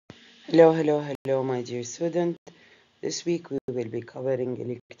Hello, my dear student. This week we will be covering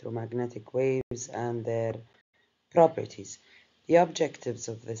electromagnetic waves and their properties. The objectives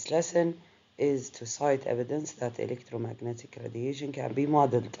of this lesson is to cite evidence that electromagnetic radiation can be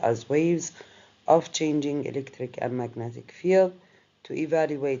modeled as waves of changing electric and magnetic field, to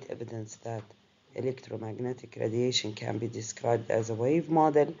evaluate evidence that electromagnetic radiation can be described as a wave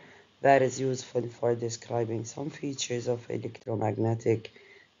model that is useful for describing some features of electromagnetic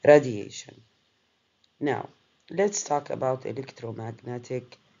radiation. Now, let's talk about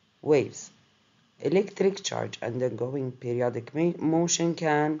electromagnetic waves. Electric charge undergoing periodic motion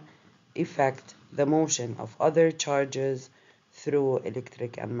can affect the motion of other charges through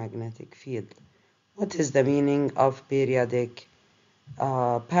electric and magnetic field. What is the meaning of periodic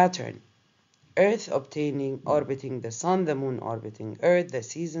pattern? Earth orbiting the sun, the moon orbiting Earth, the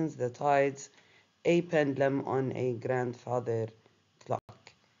seasons, the tides, a pendulum on a grandfather clock.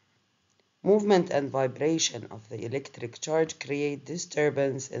 Movement and vibration of the electric charge create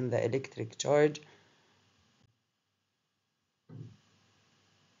disturbance in the electric charge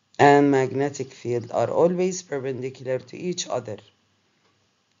and magnetic field are always perpendicular to each other.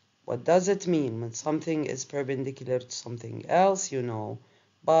 What does it mean when something is perpendicular to something else? You know,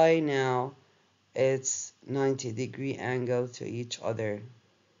 by now it's 90-degree angle to each other.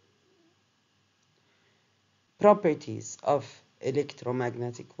 Properties of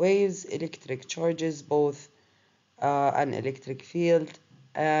electromagnetic waves: electric charges, both an electric field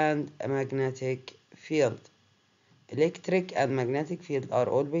and a magnetic field. Electric and magnetic field are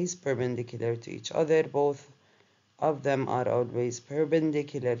always perpendicular to each other. Both of them are always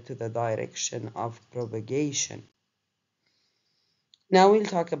perpendicular to the direction of propagation. Now we'll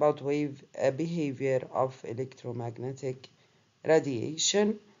talk about wave behavior of electromagnetic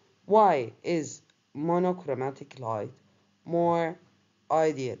radiation. Why is monochromatic light more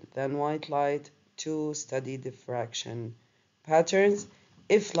ideal than white light to study diffraction patterns?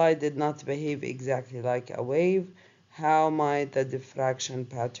 If light did not behave exactly like a wave, how might the diffraction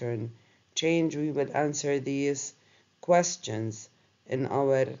pattern change? We will answer these questions in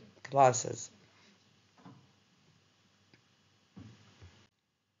our classes.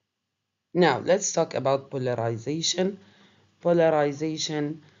 Now let's talk about polarization.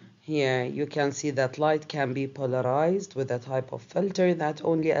 Polarization, here you can see that light can be polarized with a type of filter that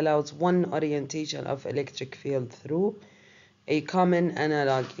only allows one orientation of electric field through. A common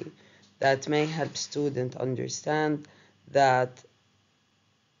analogy that may help students understand that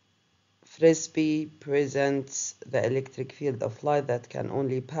frisbee presents the electric field of light that can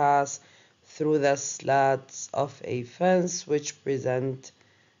only pass through the slats of a fence, which present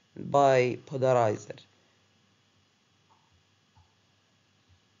by polarizer.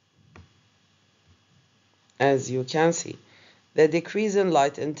 As you can see, the decrease in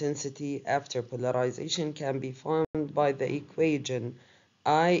light intensity after polarization can be found by the equation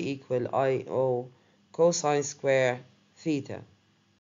I equal IO cosine square theta.